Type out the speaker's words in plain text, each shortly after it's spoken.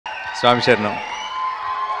స్వామి శరణం.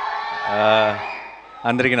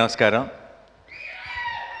 అందరికీ నమస్కారం.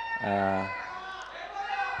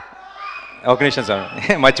 ఒక నిమిషం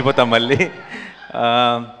స్వామి, మర్చిపోతాం మళ్ళీ.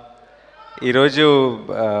 ఈరోజు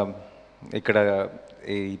ఇక్కడ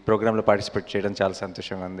ఈ ప్రోగ్రాంలో పార్టిసిపేట్ చేయడం చాలా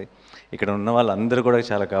సంతోషంగా ఉంది. ఇక్కడ ఉన్న వాళ్ళందరూ కూడా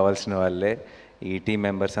చాలా కావాల్సిన వాళ్ళే. ఈ టీం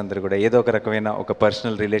మెంబర్స్ అందరూ కూడా ఏదో ఒక రకమైన ఒక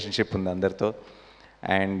పర్సనల్ రిలేషన్షిప్ ఉంది అందరితో.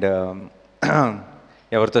 అండ్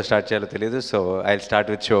ఎవరితో స్టార్ట్ చేయాలో తెలియదు. So I will start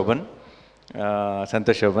with Shobhan,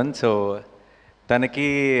 Santosh Shobhan. So తనకి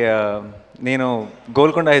నేను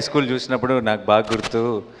గోల్కొండ హై స్కూల్ చూసినప్పుడు నాకు బాగా గుర్తు.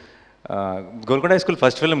 Golconda high school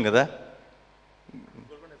first film కదా,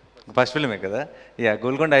 ఫస్ట్ ఫిల్మే కదా.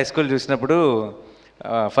 గోల్కొండ హై స్కూల్ చూసినప్పుడు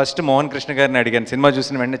ఫస్ట్ మోహన్ కృష్ణ గారిని అడిగాను. సినిమా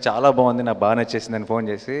చూసిన వెంటనే చాలా బాగుంది, నాకు బాగా నచ్చేసిందని ఫోన్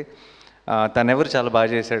చేసి, తనెవరు చాలా బాగా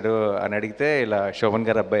చేశాడు అని అడిగితే ఇలా శోభన్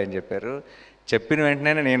గారు అబ్బాయి అని చెప్పారు. చెప్పిన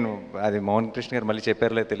వెంటనే నేను, అది మోహన్ కృష్ణ గారు మళ్ళీ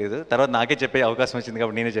చెప్పారో తెలియదు, తర్వాత నాకే చెప్పే అవకాశం వచ్చింది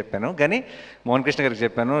కాబట్టి నేనే చెప్పాను. కానీ మోహన్ కృష్ణ గారికి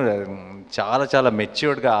చెప్పాను, చాలా చాలా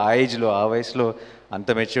మెచ్యూర్డ్గా ఆ ఏజ్లో ఆ వయసులో అంత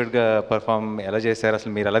మెచ్యూర్డ్గా పర్ఫామ్ ఎలా చేశారు,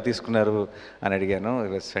 అసలు మీరు ఎలా తీసుకున్నారు అని అడిగాను.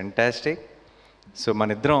 It was fantastic. సో మన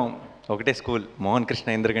ఇద్దరం ఒకటే స్కూల్, మోహన్ కృష్ణ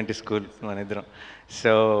ఇంద్రగంటి స్కూల్ మన ఇద్దరం.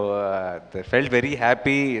 So felt very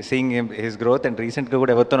happy seeing his growth. And రీసెంట్గా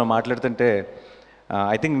కూడా ఎవరితోనో మాట్లాడుతుంటే,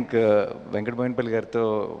 ఐ థింక్ వెంకట బోయినపల్లి గారితో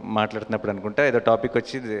మాట్లాడుతున్నప్పుడు అనుకుంటా, ఏదో టాపిక్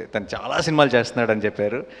వచ్చి తను చాలా సినిమాలు చేస్తున్నాడు అని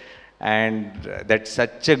చెప్పారు. And that's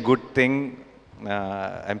such a good thing.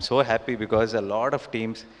 I'm so happy because a lot of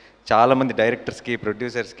teams, చాలామంది డైరెక్టర్స్కి,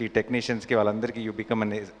 ప్రొడ్యూసర్స్కి, టెక్నీషియన్స్కి, వాళ్ళందరికీ you become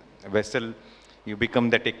an vessel, you become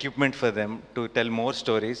that equipment for them to tell more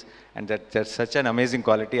stories, and that's such an amazing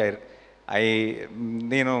quality.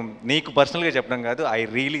 నేను నీకు పర్సనల్గా చెప్పడం కాదు, I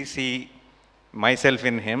really see myself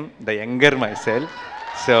in him, the younger myself.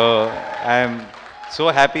 So I am so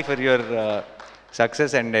happy for your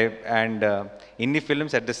success and ఇన్ని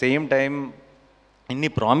films at the same time ఇన్ని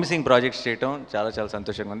promising projects చేయటం చాలా చాలా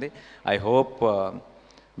సంతోషంగా ఉంది. I hope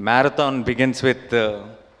marathon begins with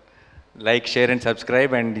like, share and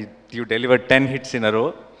subscribe, and you delivered 10 hits in a row.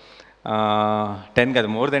 10 కాదు,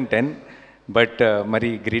 more than 10. But మరి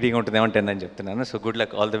గ్రీడింగ్ ఉంటుందేమో 10 అని చెప్తున్నాను. So good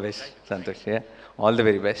luck, all the best Santosh, all the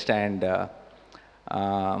very best. And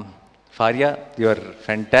Faria, you are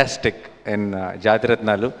fantastic in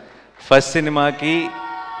Jathiratnalu. First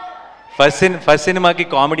సినిమాకి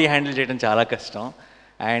comedy handle చేయడం చాలా కష్టం.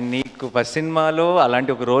 And నీకు ఫస్ట్ సినిమాలో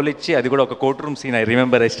అలాంటి ఒక రోల్ ఇచ్చి, అది కూడా ఒక court room scene, I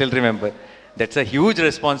still remember. That's a huge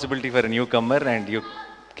responsibility for a newcomer, and you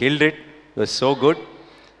killed it. It was so good.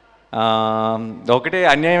 ఒకటే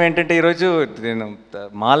అన్యాయం ఏంటంటే, ఈరోజు నేను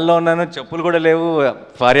మాల్లో ఉన్నాను, చెప్పులు కూడా లేవు,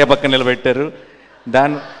 ఫారియా పక్కన నిలబెట్టారు.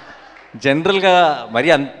 జనరల్గా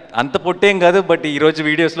మరి అంత పొట్టేం కాదు, బట్ ఈరోజు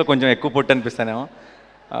వీడియోస్లో కొంచెం ఎక్కువ పొట్టు అనిపిస్తానేమో.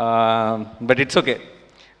 But it's okay.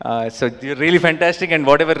 So you really fantastic. And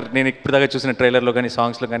what ever నేను ఇప్పుడు దాకా చూసిన ట్రైలర్లో కానీ,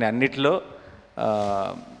 సాంగ్స్లో కానీ, అన్నిట్లో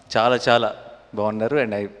చాలా చాలా బాగున్నారు.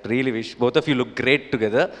 And I really wish both of you look great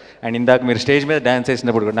together. And ఇందాక మీరు స్టేజ్ మీద డ్యాన్స్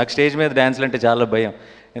వేసినప్పుడు కూడా, నాకు స్టేజ్ మీద డ్యాన్స్లు అంటే చాలా భయం.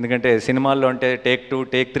 ఎందుకంటే సినిమాల్లో అంటే టేక్ 2,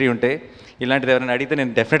 టేక్ 3 ఉంటాయి. ఇలాంటిది ఎవరైనా అడిగితే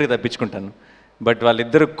నేను డెఫినెట్గా తప్పించుకుంటాను. బట్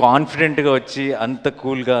వాళ్ళిద్దరూ కాన్ఫిడెంట్గా వచ్చి అంత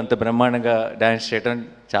కూల్గా, అంత బ్రహ్మాండంగా డ్యాన్స్ చేయడం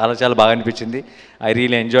చాలా చాలా బాగా అనిపించింది. I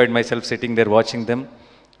really enjoyed my self sitting there watching them.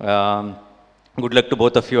 Good luck to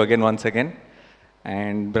both of you again, once again.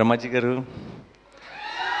 And Brahmaji గారు,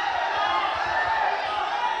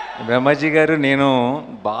 నేను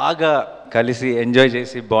బాగా కలిసి ఎంజాయ్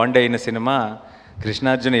చేసి బాండ్ అయిన సినిమా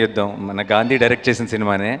కృష్ణార్జున యుద్ధం. మన గాంధీ డైరెక్ట్ చేసిన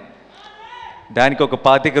సినిమానే. దానికి ఒక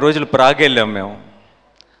 25 రోజులు ప్రాగ్ వెళ్ళాం మేము.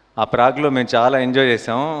 ఆ ప్రాగ్లో మేము చాలా ఎంజాయ్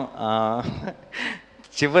చేసాం.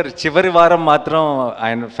 చివరి వారం మాత్రం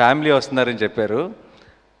ఆయన ఫ్యామిలీ వస్తున్నారని చెప్పారు.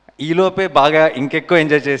 ఈలోపే బాగా ఇంకెక్కువ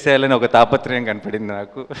ఎంజాయ్ చేసేయాలని ఒక తాపత్రయం కనపడింది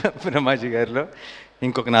నాకు బ్రహ్మాజీ గారిలో.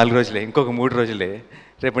 ఇంకొక 4 రోజులే, ఇంకొక 3 రోజులే,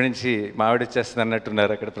 రేపటి నుంచి మావిడ వచ్చేస్తుంది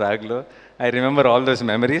అన్నట్టున్నారు అక్కడ ప్రాగ్లో. I remember all those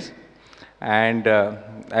memories. And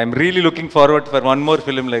I'm really looking forward for one more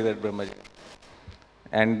film like that Brahmaji.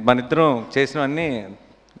 And మన ఇద్దరం చేసినవన్నీ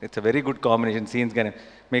it's a very good combination scenes. కానీ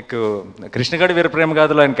మీకు కృష్ణగాడి వీరప్రేమ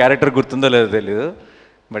గాథలో ఆయన క్యారెక్టర్ గుర్తుందో లేదో తెలీదు,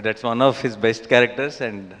 but that's one of his best characters.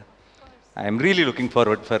 And I'm really looking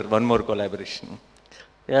forward for one more collaboration.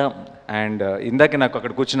 And ఇందాక నాకు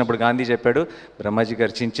అక్కడ కూర్చున్నప్పుడు గాంధీ చెప్పాడు, బ్రహ్మాజీ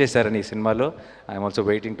గారు చించేశారని ఈ సినిమాలో. I'm also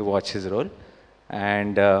waiting to watch his role.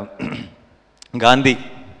 And Gandhi,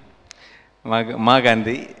 మా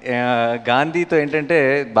గాంధీతో ఏంటంటే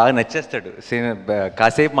బాగా నచ్చేస్తాడు.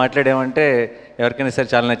 కాసేపు మాట్లాడేమంటే ఎవరికైనా సరే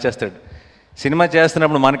చాలా నచ్చేస్తాడు. సినిమా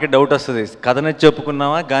చేస్తున్నప్పుడు మనకి డౌట్ వస్తుంది, కథ నచ్చి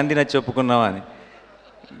ఒప్పుకున్నావా, గాంధీ నచ్చి ఒప్పుకున్నావా అని.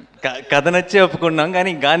 కథ నచ్చి ఒప్పుకున్నాం,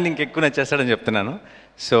 కానీ గాంధీ ఇంకెక్కువ నచ్చేస్తాడని చెప్తున్నాను.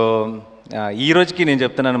 సో ఈ రోజుకి నేను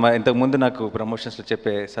చెప్తున్నాను, ఇంతకుముందు నాకు ప్రమోషన్స్లో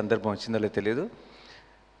చెప్పే సందర్భం వచ్చిందో లేదో తెలియదు,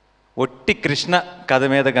 ఒట్టి కృష్ణ కథ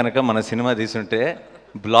మీద కనుక మన సినిమా తీసుంటే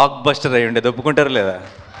బ్లాక్ బస్టర్ అయ్యి ఉండేది, ఒప్పుకుంటారు లేదా?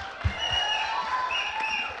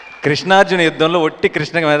 కృష్ణార్జున యుద్ధంలో ఒట్టి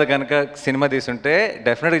కృష్ణ మీద కనుక సినిమా తీసుంటే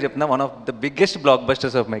డెఫినెట్గా చెప్తున్నా one of the biggest black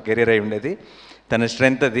busters of my career అయి ఉండేది. తన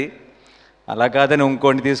స్ట్రెంగ్త్ అది. అలా కాదని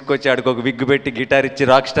ఇంకోటి తీసుకొచ్చి ఆడికి ఒక విగ్గు పెట్టి గిటార్ ఇచ్చి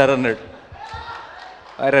రాక్ స్టార్ అన్నాడు.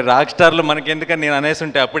 అరే రాక్ స్టార్లో మనకెందుకని నేను అనేసి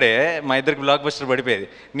ఉంటే అప్పుడే మా ఇద్దరికి బ్లాక్ బస్టర్ పడిపోయేది.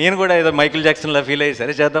 నేను కూడా ఏదో మైకిల్ జాక్సన్లా ఫీల్ అయ్యి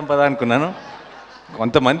సరే చేద్దాం పదా అనుకున్నాను.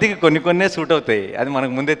 కొంతమందికి కొన్నే సూట్ అవుతాయి, అది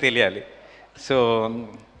మనకు ముందే తెలియాలి. సో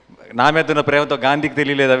నా మీద ఉన్న ప్రేమతో గాంధీకి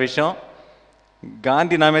తెలియలేదు ఆ విషయం,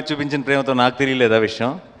 గాంధీ నా మీద చూపించిన ప్రేమతో నాకు తెలియలేదు ఆ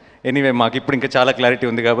విషయం. ఎనీవే మాకు ఇప్పుడు ఇంకా చాలా క్లారిటీ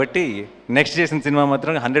ఉంది కాబట్టి నెక్స్ట్ చేసిన సినిమా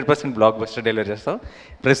మాత్రం 100% బ్లాక్ బస్టర్ డెలివరీ చేస్తాం.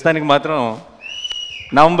 ప్రస్తుతానికి మాత్రం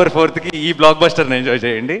November 4th ఈ బ్లాక్ బస్టర్ని ఎంజాయ్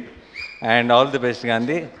చేయండి. And all the best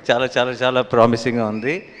Gandhi. చాలా చాలా చాలా ప్రామిసింగ్గా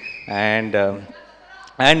ఉంది. అండ్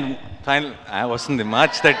ఫైనల్ వస్తుంది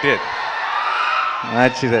March 30th.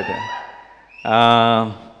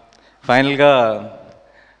 ఫైనల్గా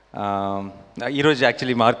ఈరోజు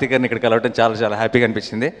యాక్చువల్లీ మారుతి గారిని ఇక్కడ కలవటం చాలా చాలా హ్యాపీగా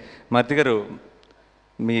అనిపించింది. మారుతి గారు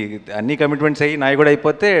మీ అన్ని కమిట్మెంట్స్ అయ్యి నాయి కూడా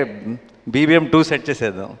అయిపోతే BBM 2 సెట్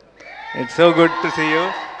చేసేద్దాం. It's so good to see you.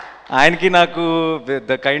 ఆయనకి నాకు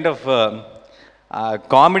ద కైండ్ ఆఫ్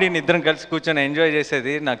కామెడీని ఇద్దరం కలిసి కూర్చొని ఎంజాయ్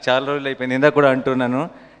చేసేది నాకు చాలా రోజులు అయిపోయింది. ఇందాక కూడా అంటున్నాను,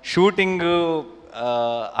 షూటింగ్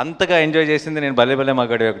అంతగా ఎంజాయ్ చేసింది నేను భలే భలే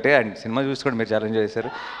మగాడి ఒకటే. అండ్ సినిమా చూసి కూడా మీరు చాలా ఎంజాయ్ చేశారు.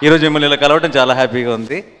 ఈరోజు మిమ్మల్ని ఇలా కలవటం చాలా హ్యాపీగా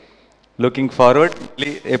ఉంది. Looking forward.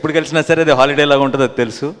 ఎప్పుడు కలిసినా సరే అది హాలిడే లాగా ఉంటుందో అది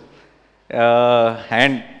తెలుసు.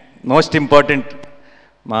 అండ్ మోస్ట్ ఇంపార్టెంట్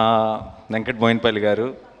మా వెంకట్ బోయినపల్లి గారు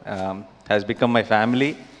హ్యాస్ బికమ్ మై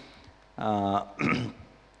ఫ్యామిలీ.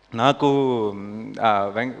 నాకు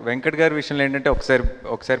వెంకట్ గారి విషయంలో ఏంటంటే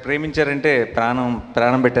ఒకసారి ప్రేమించారంటే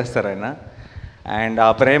ప్రాణం పెట్టేస్తారు ఆయన. అండ్ ఆ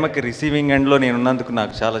ప్రేమకి రిసీవింగ్ ఎండ్లో నేను ఉన్నందుకు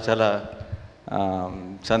నాకు చాలా చాలా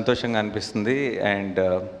సంతోషంగా అనిపిస్తుంది. అండ్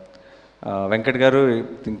వెంకట్ గారు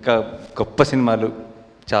ఇంకా గొప్ప సినిమాలు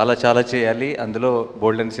చాలా చాలా చేయాలి, అందులో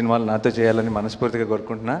బోల్డెన్ సినిమాలు నాతో చేయాలని మనస్ఫూర్తిగా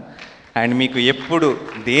కోరుకుంటున్నా. అండ్ మీకు ఎప్పుడు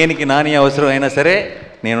దేనికి నాని అవసరం అయినా సరే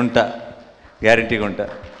నేనుంటా, గ్యారంటీగా ఉంటా.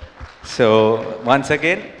 So once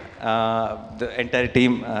again the entire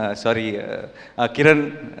team, sorry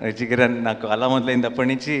Kiran నాకు అలా మొదలైంది అప్పటి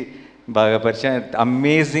నుంచి బాగా పరిచయం.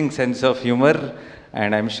 Amazing sense of humour.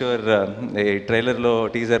 And I'm sure ఈ ట్రైలర్లో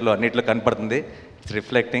టీజర్లో అన్నిట్లో కనపడుతుంది. It's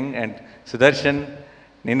reflecting. అండ్ సుదర్శన్,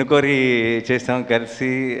 నిన్ను కోరి చేస్తాం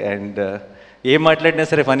కలిసి. అండ్ ఏం మాట్లాడినా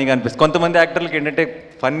సరే ఫన్నీగా అనిపిస్తుంది. కొంతమంది యాక్టర్లకి ఏంటంటే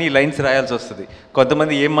ఫన్నీ లైన్స్ రాయాల్సి వస్తుంది,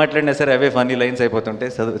 కొంతమంది ఏం మాట్లాడినా సరే అవే ఫన్నీ లైన్స్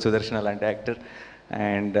అయిపోతుంటాయి. సుదర్శన్ అలాంటి actor.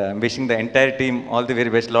 And wishing the entire team all the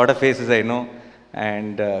very best. Lot of faces I know.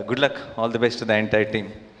 And good luck, all the best to the entire team.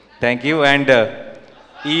 Thank you. And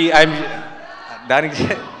దానికి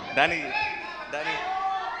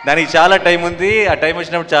చాలా time ఉంది. ఆ time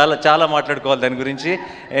వచ్చినప్పుడు చాలా చాలా మాట్లాడుకోవాలి దాని గురించి.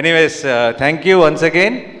 Anyways thank you once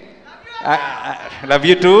again. Love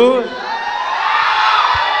you two.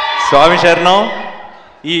 స్వామి శరణం.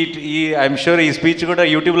 ఐఎమ్ షూర్ ఈ స్పీచ్ కూడా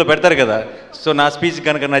యూట్యూబ్లో పెడతారు కదా. సో నా స్పీచ్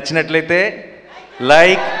కనుక నచ్చినట్లయితే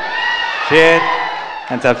like, share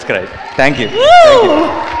and subscribe. Thank you.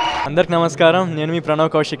 అందరికి నమస్కారం, నేను మీ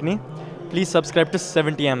Pranav కౌశిక్ని. Please subscribe to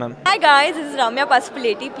 70mm. Hi guys, this is Ramya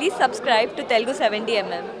Pasupuleti. Please subscribe to Telugu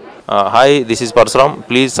 70mm. Hi, this is Parsuram.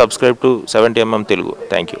 Please subscribe to 70mm Telugu.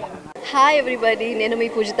 Thank you. Hi everybody, నేను మీ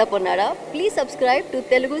పూజిత Ponnada. Please subscribe to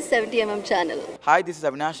Telugu 70mm channel. Hi, this is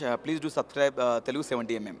Avinash. Please do subscribe Telugu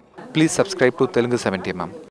 70mm. Please subscribe to Telugu 70mm.